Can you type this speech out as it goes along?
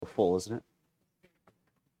full, isn't it?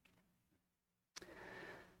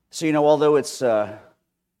 So, although it's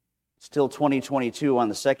still 2022 on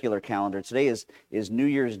the secular calendar, today is New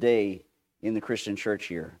Year's Day in the Christian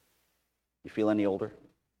church year. You feel any older?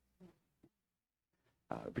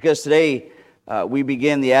 Because today we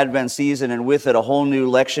begin the Advent season, and with it a whole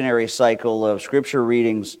new lectionary cycle of Scripture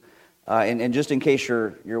readings. And just in case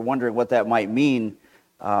you're wondering what that might mean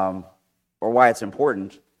or why it's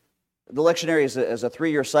important, the lectionary is a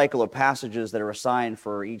 3-year cycle of passages that are assigned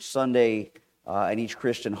for each Sunday and each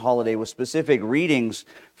Christian holiday with specific readings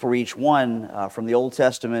for each one from the Old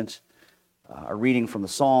Testament, a reading from the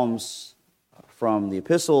Psalms, from the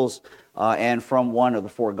epistles, and from one of the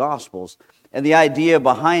 4 Gospels. And the idea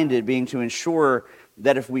behind it being to ensure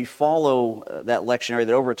that if we follow that lectionary,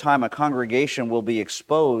 that over time a congregation will be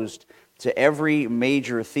exposed to every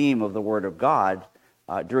major theme of the Word of God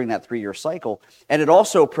during that 3-year cycle. And it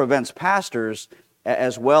also prevents pastors,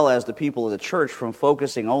 as well as the people of the church, from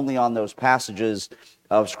focusing only on those passages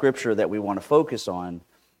of Scripture that we want to focus on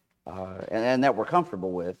and that we're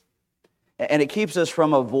comfortable with. And it keeps us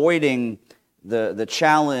from avoiding the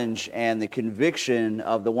challenge and the conviction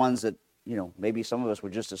of the ones that, maybe some of us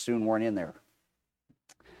would just as soon weren't in there.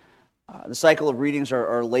 The cycle of readings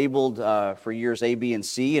are labeled for years A, B, and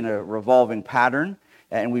C in a revolving pattern.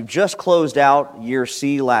 And we've just closed out year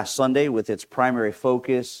C last Sunday with its primary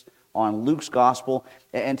focus on Luke's Gospel.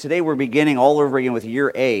 And today we're beginning all over again with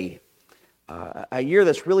year A, a year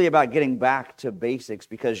that's really about getting back to basics,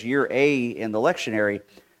 because year A in the lectionary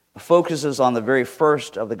focuses on the very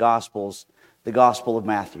first of the Gospels, the Gospel of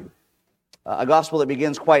Matthew. A gospel that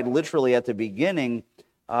begins quite literally at the beginning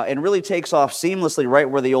and really takes off seamlessly right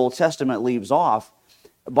where the Old Testament leaves off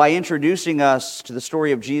by introducing us to the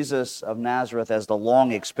story of Jesus of Nazareth as the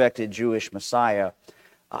long-expected Jewish Messiah,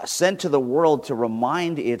 sent to the world to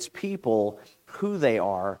remind its people who they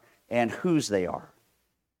are and whose they are.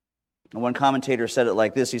 And one commentator said it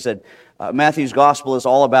like this. He said, Matthew's gospel is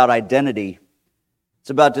all about identity. It's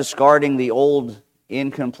about discarding the old,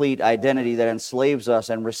 incomplete identity that enslaves us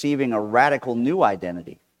and receiving a radical new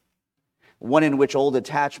identity, one in which old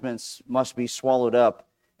attachments must be swallowed up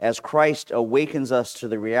as Christ awakens us to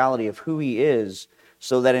the reality of who He is,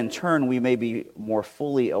 so that in turn we may be more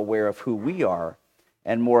fully aware of who we are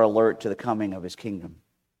and more alert to the coming of His kingdom.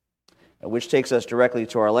 Which takes us directly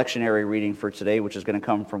to our lectionary reading for today, which is going to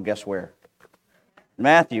come from, guess where?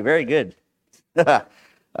 Matthew. Very good.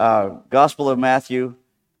 Gospel of Matthew,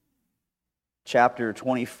 chapter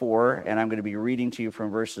 24, and I'm going to be reading to you from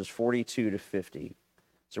verses 42 to 50.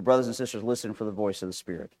 So brothers and sisters, listen for the voice of the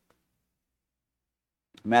Spirit.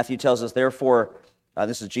 Matthew tells us, therefore,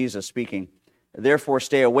 this is Jesus speaking, therefore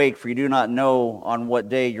stay awake, for you do not know on what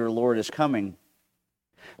day your Lord is coming.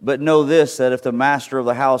 But know this, that if the master of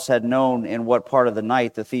the house had known in what part of the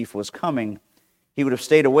night the thief was coming, he would have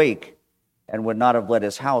stayed awake and would not have let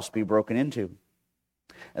his house be broken into.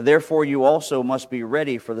 And therefore you also must be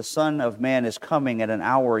ready, for the Son of Man is coming at an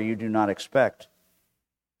hour you do not expect.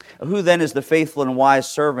 Who then is the faithful and wise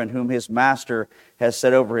servant whom his master has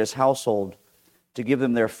set over his household to give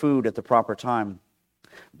them their food at the proper time?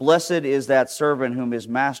 Blessed is that servant whom his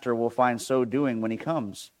master will find so doing when he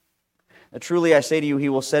comes. Truly I say to you, he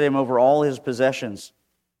will set him over all his possessions.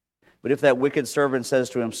 But if that wicked servant says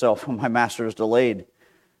to himself, my master is delayed,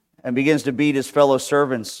 and begins to beat his fellow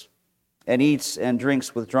servants, and eats and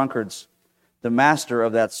drinks with drunkards, the master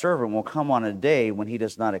of that servant will come on a day when he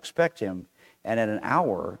does not expect him, and at an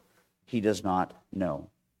hour he does not know.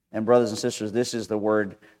 And brothers and sisters, this is the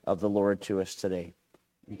word of the Lord to us today.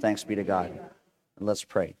 And thanks be to God. And let's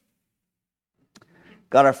pray.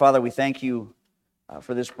 God our Father, we thank you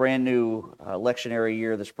for this brand new lectionary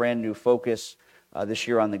year, this brand new focus this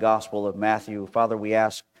year on the Gospel of Matthew. Father, we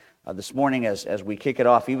ask this morning as we kick it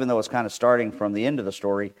off, even though it's kind of starting from the end of the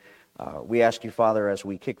story, we ask you, Father, as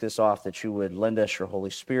we kick this off, that you would lend us your Holy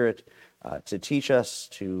Spirit to teach us,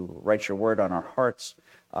 to write your word on our hearts,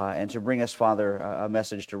 and to bring us, Father, a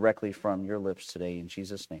message directly from your lips today. In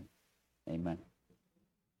Jesus' name, amen.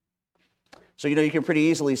 So, you can pretty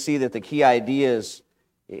easily see that the key ideas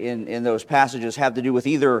in those passages have to do with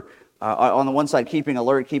either, on the one side, keeping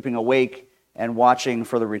alert, keeping awake, and watching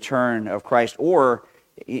for the return of Christ, or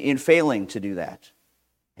in failing to do that,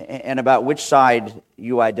 and about which side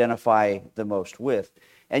you identify the most with.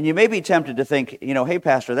 And you may be tempted to think, hey,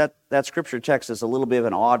 Pastor, that scripture text is a little bit of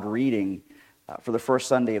an odd reading for the first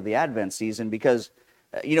Sunday of the Advent season, because,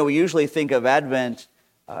 we usually think of Advent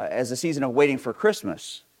as a season of waiting for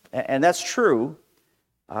Christmas. And that's true.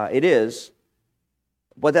 It is.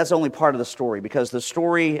 But that's only part of the story, because the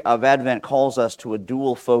story of Advent calls us to a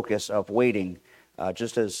dual focus of waiting.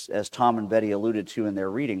 just as Tom and Betty alluded to in their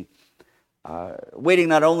reading. Waiting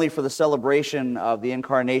not only for the celebration of the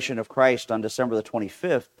incarnation of Christ on December the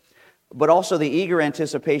 25th, but also the eager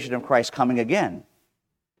anticipation of Christ coming again.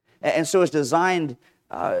 And so it's designed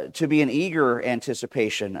to be an eager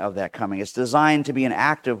anticipation of that coming. It's designed to be an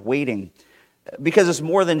active waiting, because it's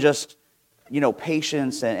more than just,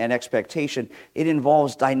 patience and expectation. It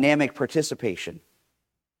involves dynamic participation.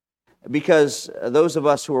 Because those of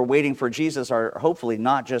us who are waiting for Jesus are hopefully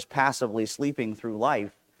not just passively sleeping through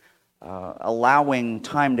life, allowing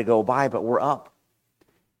time to go by, but we're up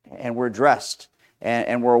and we're dressed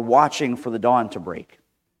and we're watching for the dawn to break.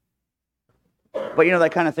 But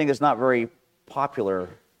that kind of thing is not very popular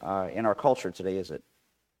in our culture today, is it?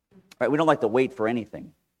 Right? We don't like to wait for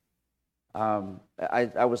anything.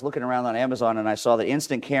 I was looking around on Amazon and I saw that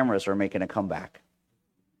instant cameras are making a comeback.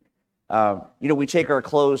 We take our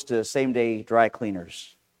clothes to same-day dry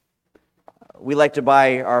cleaners. We like to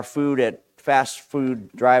buy our food at fast food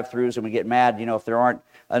drive-thrus, and we get mad, if there aren't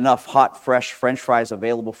enough hot, fresh French fries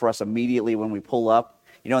available for us immediately when we pull up,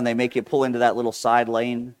 and they make you pull into that little side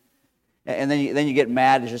lane. And then you get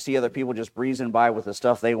mad as you see other people just breezing by with the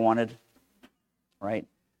stuff they wanted, right?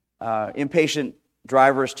 Impatient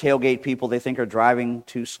drivers tailgate people they think are driving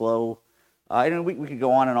too slow. We could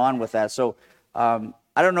go on with that. So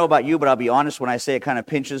I don't know about you, but I'll be honest when I say it kind of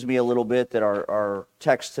pinches me a little bit that our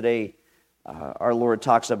text today, our Lord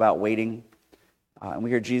talks about waiting. And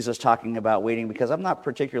we hear Jesus talking about waiting, because I'm not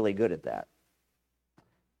particularly good at that.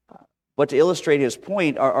 But to illustrate his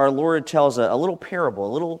point, our Lord tells a little parable,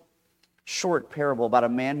 a little short parable about a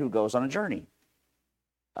man who goes on a journey.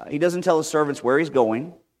 He doesn't tell his servants where he's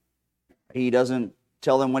going. He doesn't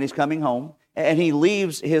tell them when he's coming home. And he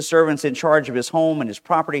leaves his servants in charge of his home and his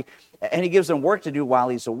property, and he gives them work to do while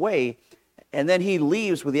he's away. And then he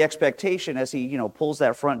leaves with the expectation, as he pulls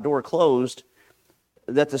that front door closed,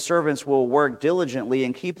 that the servants will work diligently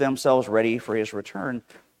and keep themselves ready for his return,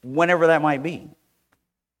 whenever that might be.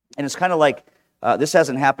 And it's kind of like, this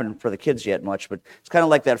hasn't happened for the kids yet much, but it's kind of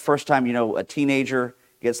like that first time, a teenager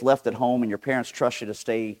gets left at home and your parents trust you to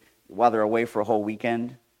stay while they're away for a whole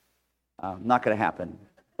weekend. Not going to happen,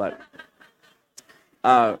 but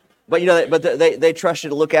they trust you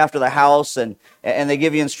to look after the house, and they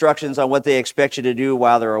give you instructions on what they expect you to do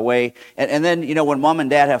while they're away. And then, when mom and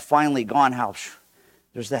dad have finally gone,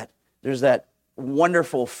 there's that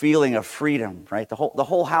wonderful feeling of freedom, right? The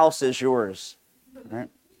whole house is yours, right?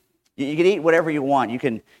 You can eat whatever you want. You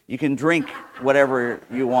can drink whatever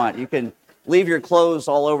you want. You can leave your clothes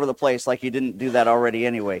all over the place like you didn't do that already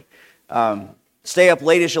anyway. Stay up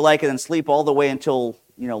late as you like, and then sleep all the way until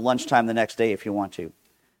lunchtime the next day if you want to.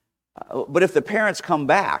 But if the parents come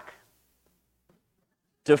back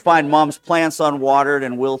to find mom's plants unwatered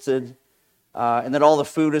and wilted, and that all the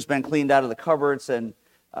food has been cleaned out of the cupboards, and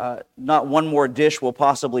not one more dish will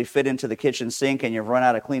possibly fit into the kitchen sink, and you've run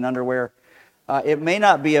out of clean underwear, it may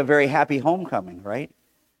not be a very happy homecoming, right?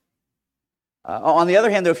 On the other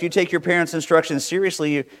hand, though, if you take your parents' instructions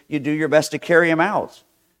seriously, you do your best to carry them out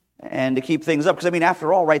and to keep things up. Because,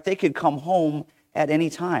 after all, right, they could come home at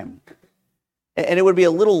any time. And it would be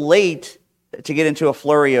a little late to get into a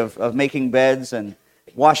flurry of making beds and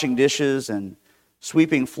washing dishes and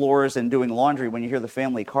sweeping floors and doing laundry when you hear the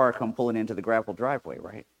family car come pulling into the gravel driveway,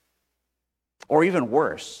 right? Or even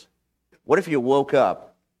worse, what if you woke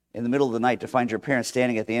up in the middle of the night to find your parents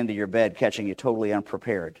standing at the end of your bed, catching you totally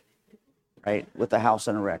unprepared, right, with the house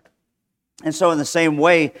in a wreck? And so in the same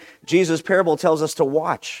way, Jesus' parable tells us to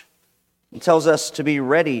watch. It tells us to be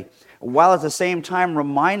ready, while at the same time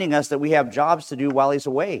reminding us that we have jobs to do while he's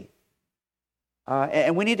away.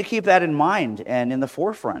 And we need to keep that in mind and in the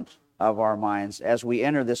forefront of our minds as we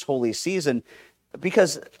enter this holy season,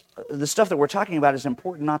 because the stuff that we're talking about is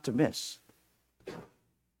important not to miss.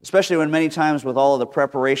 Especially when many times with all of the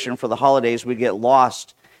preparation for the holidays, we get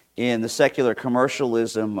lost in the secular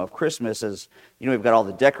commercialism of Christmas, as we've got all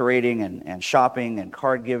the decorating and shopping and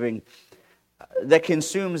card giving that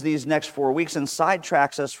consumes these next 4 weeks and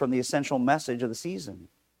sidetracks us from the essential message of the season.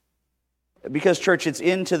 Because, church, it's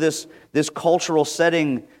into this cultural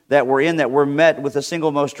setting that we're in that we're met with the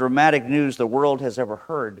single most dramatic news the world has ever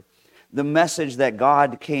heard, the message that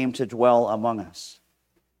God came to dwell among us,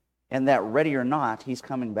 and that, ready or not, he's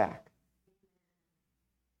coming back.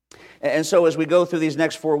 And so as we go through these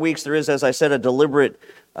next 4 weeks, there is, as I said, a deliberate,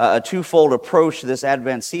 a twofold approach to this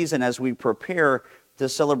Advent season as we prepare to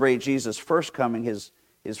celebrate Jesus' first coming, his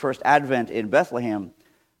first advent in Bethlehem,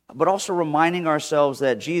 but also reminding ourselves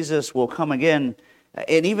that Jesus will come again.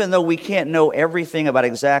 And even though we can't know everything about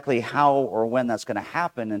exactly how or when that's going to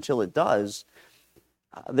happen until it does,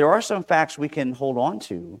 there are some facts we can hold on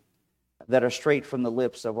to that are straight from the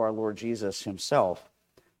lips of our Lord Jesus himself.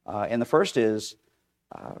 And the first is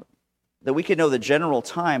that we can know the general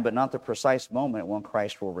time, but not the precise moment when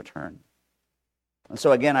Christ will return. And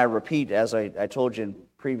so again, I repeat, as I told you in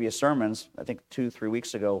previous sermons, I think 2-3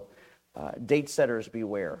 weeks ago, date setters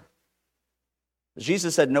beware.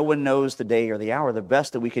 Jesus said no one knows the day or the hour. The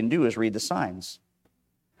best that we can do is read the signs.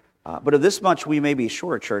 But of this much we may be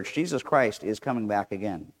sure, church, Jesus Christ is coming back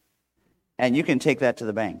again. And you can take that to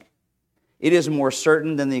the bank. It is more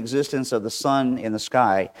certain than the existence of the sun in the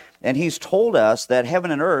sky. And he's told us that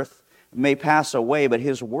heaven and earth may pass away, but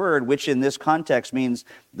his word, which in this context means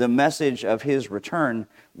the message of his return,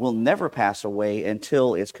 will never pass away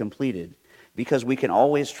until it's completed, because we can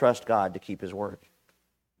always trust God to keep his word.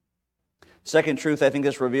 Second truth I think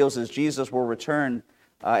this reveals is Jesus will return,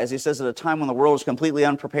 as he says, at a time when the world is completely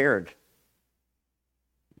unprepared.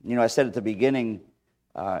 I said at the beginning,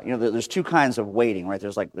 there's two kinds of waiting, right?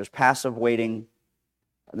 There's passive waiting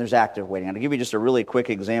and there's active waiting. And I'll give you just a really quick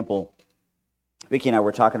example. Vicki and I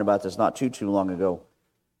were talking about this not too long ago.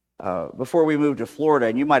 Before we moved to Florida,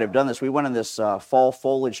 and you might have done this, we went on this fall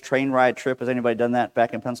foliage train ride trip. Has anybody done that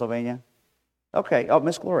back in Pennsylvania? Okay. Oh,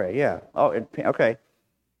 Miss Gloria, yeah. Oh, okay.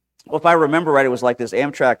 Well, if I remember right, it was like this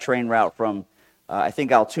Amtrak train route from, I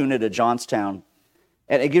think, Altoona to Johnstown.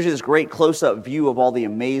 And it gives you this great close-up view of all the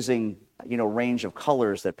amazing, range of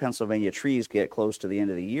colors that Pennsylvania trees get close to the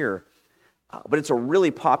end of the year. But it's a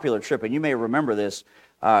really popular trip, and you may remember this.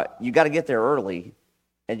 You got to get there early,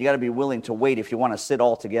 and you got to be willing to wait if you want to sit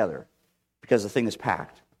all together, because the thing is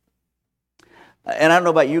packed. And I don't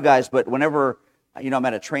know about you guys, but whenever I'm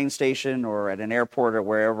at a train station or at an airport or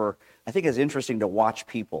wherever, I think it's interesting to watch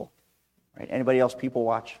people. Right? Anybody else people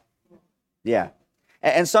watch? Yeah.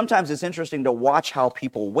 And sometimes it's interesting to watch how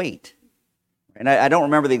people wait. And I don't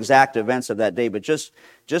remember the exact events of that day, but just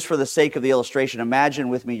for the sake of the illustration, imagine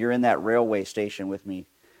with me you're in that railway station with me.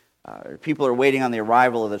 People are waiting on the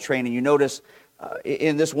arrival of the train, and you notice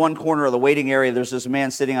in this one corner of the waiting area, there's this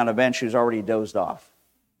man sitting on a bench who's already dozed off,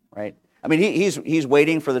 right? I mean, he's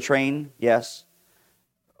waiting for the train, yes,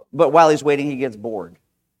 but while he's waiting, he gets bored.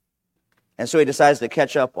 And so he decides to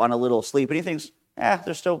catch up on a little sleep, and he thinks,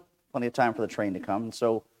 there's still plenty of time for the train to come. And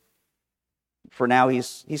so for now,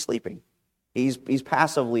 he's sleeping. He's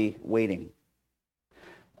passively waiting.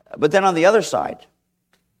 But then on the other side,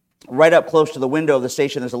 right up close to the window of the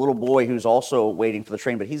station, there's a little boy who's also waiting for the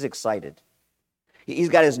train, but he's excited. He's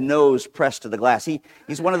got his nose pressed to the glass.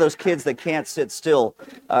 He's one of those kids that can't sit still.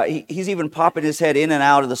 He's even popping his head in and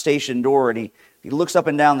out of the station door, and he looks up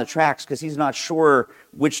and down the tracks because he's not sure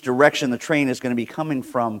which direction the train is going to be coming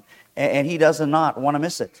from, and he does not want to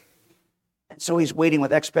miss it. And so he's waiting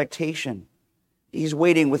with expectation. He's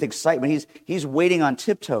waiting with excitement. He's waiting on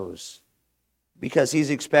tiptoes because he's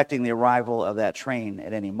expecting the arrival of that train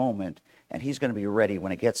at any moment, and he's going to be ready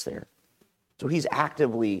when it gets there. So he's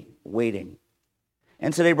actively waiting.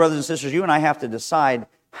 And today, brothers and sisters, you and I have to decide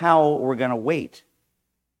how we're going to wait,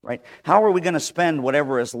 right? How are we going to spend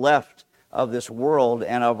whatever is left of this world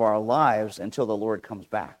and of our lives until the Lord comes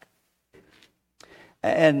back?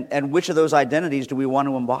 And which of those identities do we want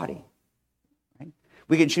to embody?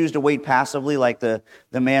 We can choose to wait passively, like the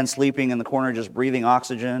man sleeping in the corner just breathing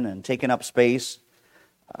oxygen and taking up space,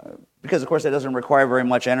 because, of course, that doesn't require very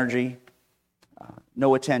much energy,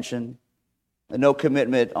 no attention, no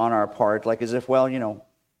commitment on our part, like as if, God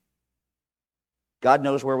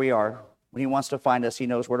knows where we are. When he wants to find us, he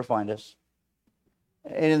knows where to find us.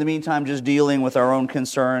 And in the meantime, just dealing with our own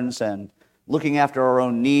concerns and looking after our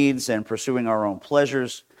own needs and pursuing our own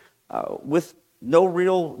pleasures with no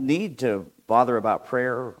real need to bother about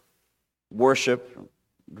prayer, worship,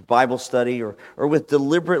 Bible study, or with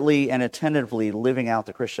deliberately and attentively living out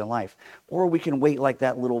the Christian life. Or we can wait like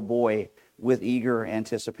that little boy with eager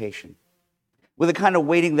anticipation, with a kind of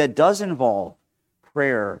waiting that does involve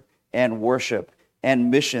prayer and worship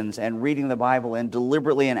and missions and reading the Bible and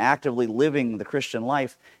deliberately and actively living the Christian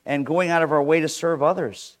life and going out of our way to serve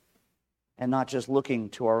others and not just looking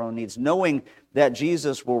to our own needs, knowing that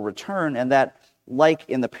Jesus will return and that, like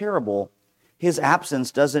in the parable, his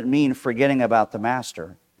absence doesn't mean forgetting about the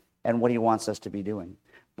Master and what he wants us to be doing,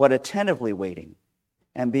 but attentively waiting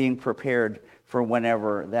and being prepared for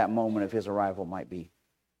whenever that moment of his arrival might be.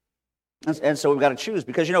 And so we've got to choose,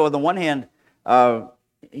 because, on the one hand,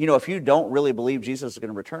 if you don't really believe Jesus is going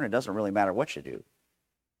to return, it doesn't really matter what you do.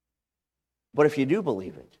 But if you do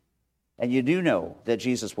believe it, and you do know that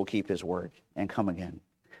Jesus will keep his word and come again,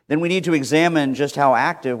 then we need to examine just how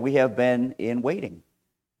active we have been in waiting.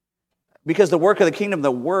 Because the work of the kingdom,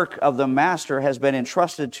 the work of the Master, has been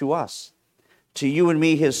entrusted to us, to you and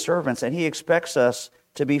me, his servants, and he expects us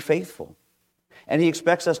to be faithful. And he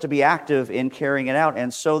expects us to be active in carrying it out.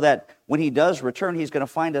 And so that when he does return, he's going to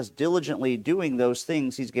find us diligently doing those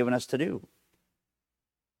things he's given us to do.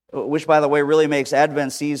 Which, by the way, really makes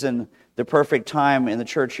Advent season the perfect time in the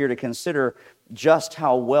church year to consider just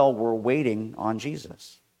how well we're waiting on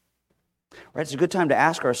Jesus. Right? It's a good time to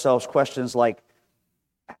ask ourselves questions like,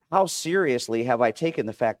 how seriously have I taken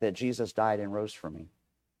the fact that Jesus died and rose for me?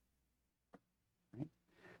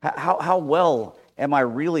 How well am I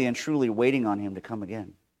really and truly waiting on him to come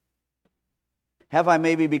again? Have I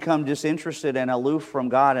maybe become disinterested and aloof from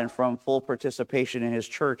God and from full participation in his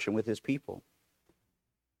church and with his people?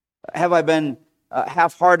 Have I been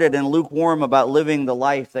half-hearted and lukewarm about living the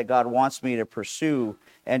life that God wants me to pursue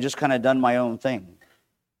and just kind of done my own thing?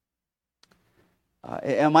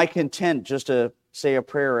 Am I content just to say a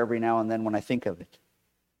prayer every now and then when I think of it?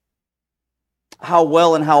 How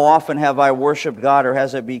well and how often have I worshiped God, or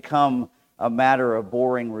has it become a matter of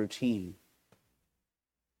boring routine?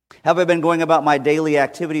 Have I been going about my daily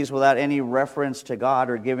activities without any reference to God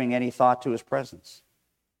or giving any thought to his presence?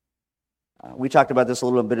 We talked about this a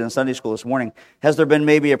little bit in Sunday school this morning. Has there been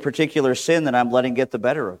maybe a particular sin that I'm letting get the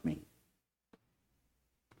better of me?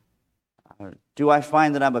 Do I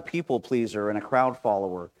find that I'm a people pleaser and a crowd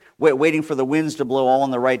follower, waiting for the winds to blow all in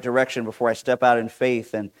the right direction before I step out in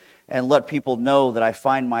faith and let people know that I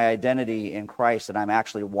find my identity in Christ and I'm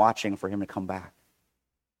actually watching for him to come back?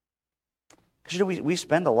 Because we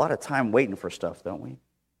spend a lot of time waiting for stuff, don't we?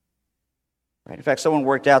 Right? In fact, someone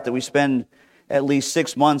worked out that we spend at least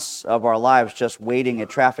 6 months of our lives just waiting at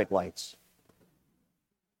traffic lights.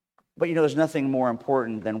 But there's nothing more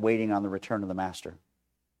important than waiting on the return of the Master.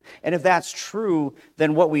 And if that's true,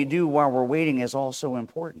 then what we do while we're waiting is also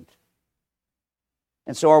important.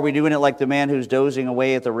 And so are we doing it like the man who's dozing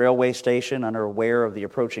away at the railway station, unaware of the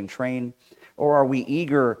approaching train? Or are we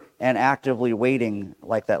eager and actively waiting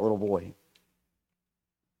like that little boy?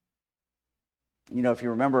 If you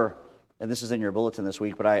remember, and this is in your bulletin this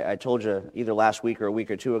week, but I told you either last week or a week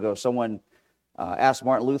or two ago, someone asked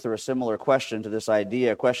Martin Luther a similar question to this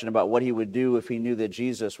idea, a question about what he would do if he knew that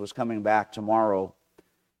Jesus was coming back tomorrow.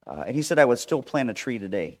 And he said, I would still plant a tree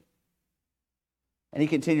today. And he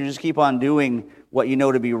continued, just keep on doing what you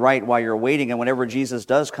know to be right while you're waiting, and whenever Jesus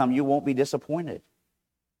does come, you won't be disappointed.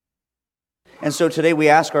 And so today we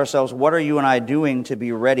ask ourselves, what are you and I doing to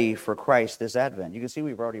be ready for Christ this Advent? You can see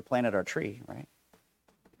we've already planted our tree, right?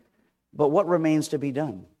 But what remains to be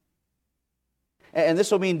done? And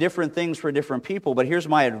this will mean different things for different people, but here's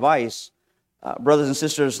my advice. Brothers and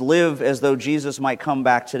sisters, live as though Jesus might come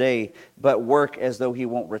back today, but work as though he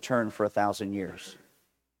won't return for 1,000 years.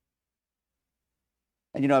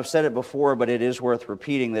 And I've said it before, but it is worth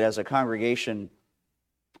repeating that as a congregation,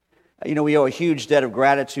 we owe a huge debt of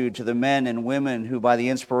gratitude to the men and women who, by the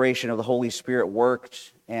inspiration of the Holy Spirit,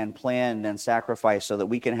 worked and planned and sacrificed so that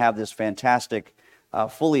we can have this fantastic,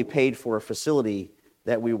 fully paid for facility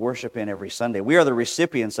that we worship in every Sunday. We are the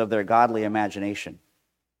recipients of their godly imagination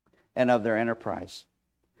and of their enterprise.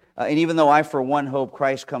 And even though I, for one, hope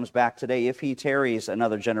Christ comes back today, if he tarries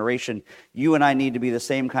another generation, you and I need to be the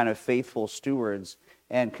same kind of faithful stewards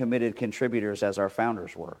and committed contributors as our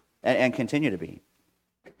founders were, and continue to be.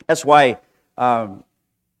 That's why,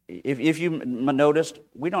 if you noticed,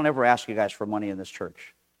 we don't ever ask you guys for money in this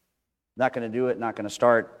church. Not going to do it, not going to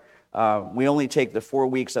start. We only take the 4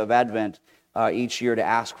 weeks of Advent each year to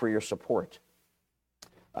ask for your support.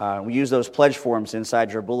 We use those pledge forms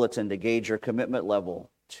inside your bulletin to gauge your commitment level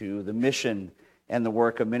to the mission and the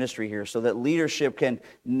work of ministry here so that leadership can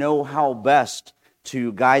know how best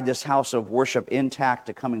to guide this house of worship intact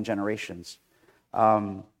to coming generations.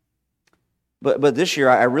 But this year,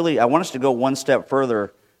 I want us to go one step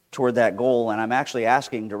further toward that goal, and I'm actually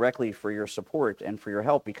asking directly for your support and for your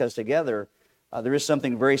help, because together there is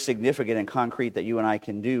something very significant and concrete that you and I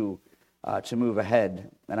can do to move ahead.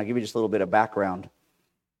 And I'll give you just a little bit of background.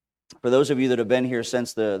 For those of you that have been here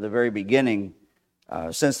since the very beginning,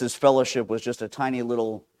 since this fellowship was just a tiny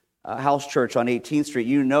little house church on 18th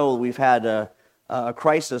Street, we've had a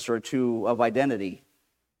crisis or two of identity.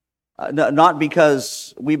 Not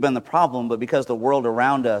because we've been the problem, but because the world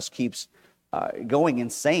around us keeps going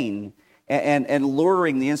insane and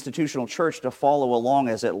luring the institutional church to follow along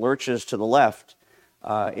as it lurches to the left,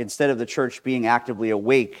 instead of the church being actively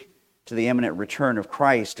awake to the imminent return of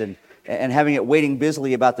Christ and having it waiting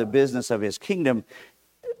busily about the business of his kingdom.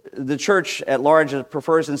 The church at large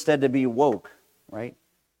prefers instead to be woke, right?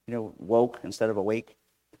 Woke instead of awake.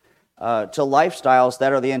 To lifestyles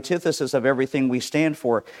that are the antithesis of everything we stand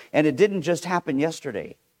for. And it didn't just happen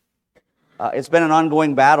yesterday. It's been an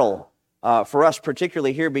ongoing battle for us,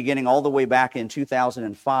 particularly here, beginning all the way back in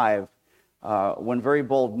 2005, when very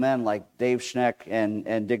bold men like Dave Schneck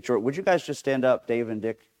and Dick Jordan, would you guys just stand up, Dave and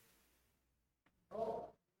Dick?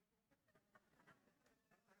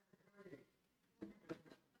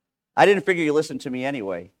 I didn't figure you listened to me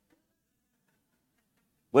anyway.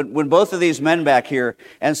 When both of these men back here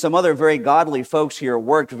and some other very godly folks here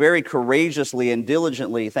worked very courageously and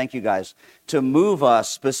diligently, thank you guys, to move us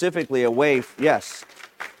specifically away, yes.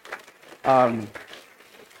 And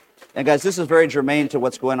guys, this is very germane to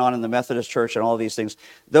what's going on in the Methodist Church and all of these things.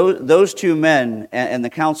 Those two men and the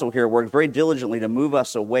council here worked very diligently to move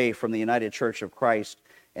us away from the United Church of Christ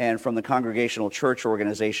and from the Congregational Church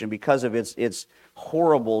organization because of its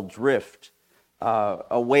horrible drift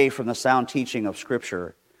away from the sound teaching of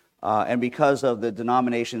Scripture. And because of the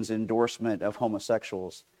denomination's endorsement of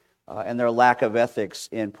homosexuals and their lack of ethics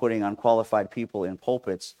in putting unqualified people in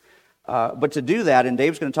pulpits. But to do that, and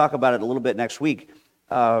Dave's going to talk about it a little bit next week,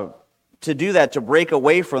 to do that, to break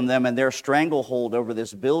away from them and their stranglehold over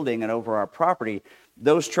this building and over our property,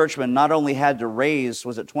 those churchmen not only had to raise,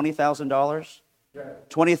 was it $20,000? Yeah.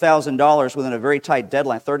 $20,000 within a very tight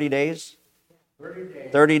deadline, 30 days? 30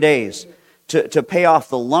 days. 30 days to pay off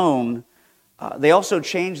the loan. They also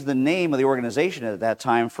changed the name of the organization at that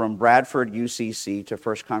time from Bradford UCC to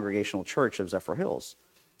First Congregational Church of Zephyr Hills.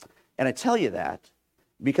 And I tell you that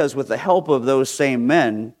because with the help of those same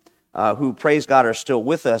men who, praise God, are still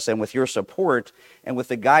with us, and with your support and with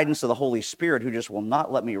the guidance of the Holy Spirit who just will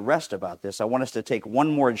not let me rest about this, I want us to take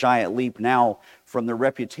one more giant leap now from the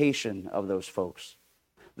reputation of those folks.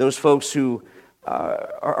 Those folks who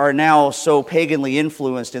are now so paganly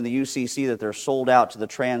influenced in the UCC that they're sold out to the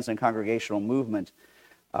trans and congregational movement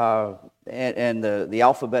and the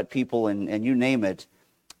alphabet people and you name it.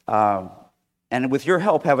 And with your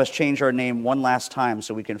help, have us change our name one last time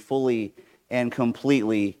so we can fully and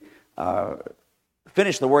completely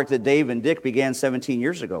finish the work that Dave and Dick began 17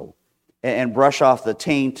 years ago and brush off the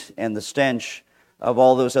taint and the stench of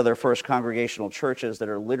all those other First Congregational churches that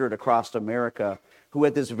are littered across America, who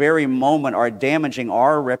at this very moment are damaging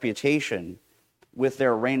our reputation with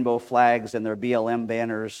their rainbow flags and their BLM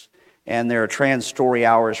banners and their trans story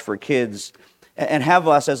hours for kids, and have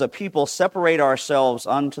us as a people separate ourselves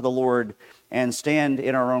unto the Lord and stand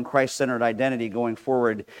in our own Christ-centered identity going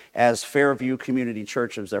forward as Fairview Community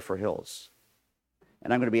Church of Zephyr Hills.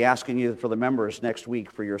 And I'm going to be asking you for the members next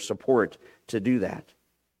week for your support to do that.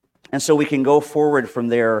 And so we can go forward from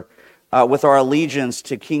there with our allegiance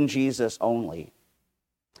to King Jesus only.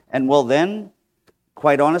 And well then,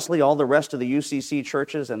 quite honestly, all the rest of the UCC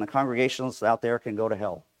churches and the congregationalists out there can go to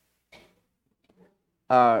hell.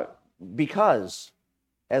 Because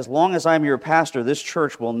as long as I'm your pastor, this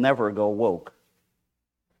church will never go woke.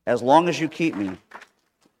 As long as you keep me.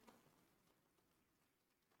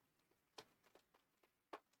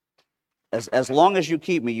 As long as you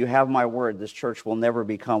keep me, you have my word, this church will never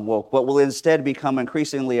become woke, but will instead become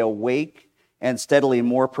increasingly awake and steadily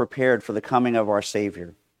more prepared for the coming of our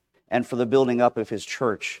Savior and for the building up of his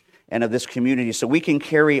church and of this community, so we can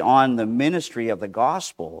carry on the ministry of the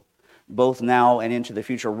gospel both now and into the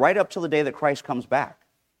future, right up till the day that Christ comes back.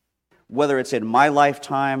 Whether it's in my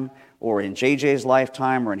lifetime or in JJ's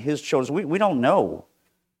lifetime or in his children's, we don't know.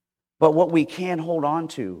 But what we can hold on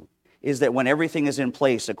to is that when everything is in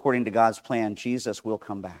place according to God's plan, Jesus will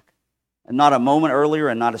come back. And not a moment earlier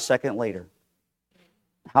and not a second later.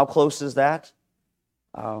 How close is that?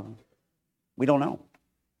 We don't know.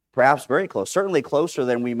 Perhaps very close, certainly closer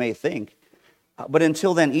than we may think. But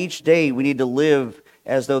until then, each day we need to live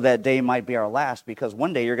as though that day might be our last, because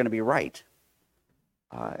one day you're going to be right.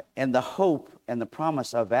 And the hope and the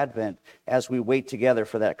promise of Advent as we wait together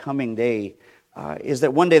for that coming day is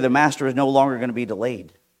that one day the Master is no longer going to be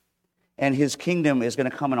delayed. And his kingdom is going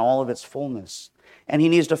to come in all of its fullness. And he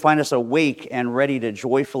needs to find us awake and ready to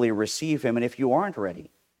joyfully receive him. And if you aren't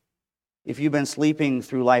ready, if you've been sleeping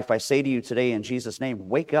through life, I say to you today in Jesus' name,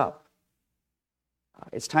 wake up.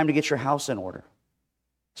 It's time to get your house in order.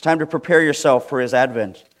 It's time to prepare yourself for his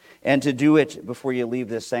advent and to do it before you leave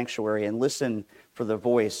this sanctuary and listen for the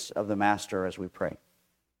voice of the Master as we pray.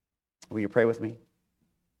 Will you pray with me?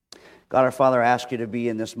 God, our Father, I ask you to be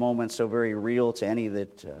in this moment so very real to any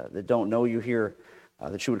that don't know you here,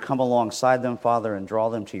 that you would come alongside them, Father, and draw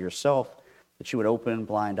them to yourself, that you would open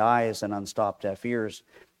blind eyes and unstop deaf ears.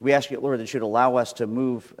 We ask you, Lord, that you'd allow us to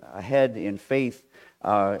move ahead in faith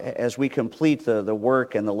as we complete the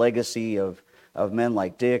work and the legacy of men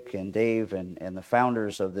like Dick and Dave and the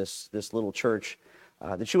founders of this little church,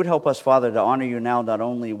 that you would help us, Father, to honor you now not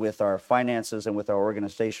only with our finances and with our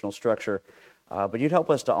organizational structure, but you'd help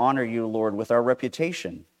us to honor you, Lord, with our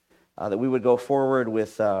reputation, that we would go forward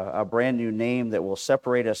with a brand new name that will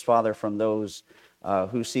separate us, Father, from those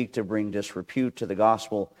who seek to bring disrepute to the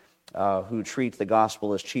gospel, who treat the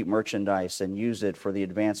gospel as cheap merchandise and use it for the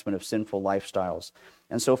advancement of sinful lifestyles.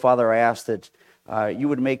 And so, Father, I ask that you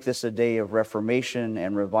would make this a day of reformation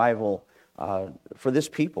and revival for this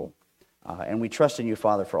people. And we trust in you,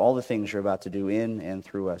 Father, for all the things you're about to do in and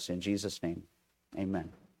through us. In Jesus' name,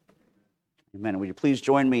 amen. Amen. Would you please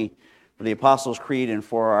join me for the Apostles' Creed and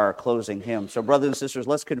for our closing hymn? So, brothers and sisters,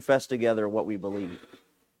 let's confess together what we believe.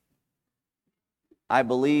 I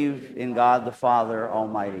believe in God the Father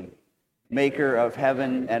Almighty, maker of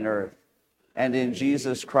heaven and earth, and in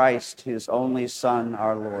Jesus Christ, his only Son,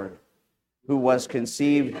 our Lord, who was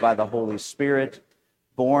conceived by the Holy Spirit,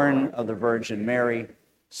 born of the Virgin Mary,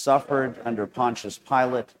 suffered under Pontius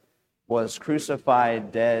Pilate, was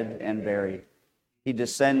crucified, dead, and buried. He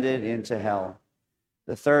descended into hell.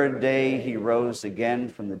 The third day he rose again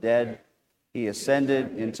from the dead. He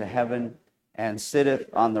ascended into heaven and sitteth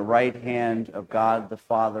on the right hand of God the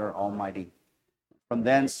Father Almighty. From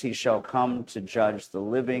thence he shall come to judge the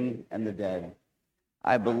living and the dead.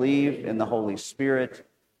 I believe in the Holy Spirit,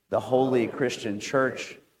 the holy Christian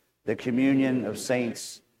church, the communion of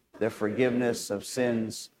saints, the forgiveness of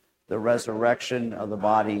sins, the resurrection of the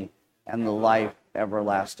body, and the life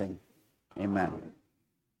everlasting. Amen.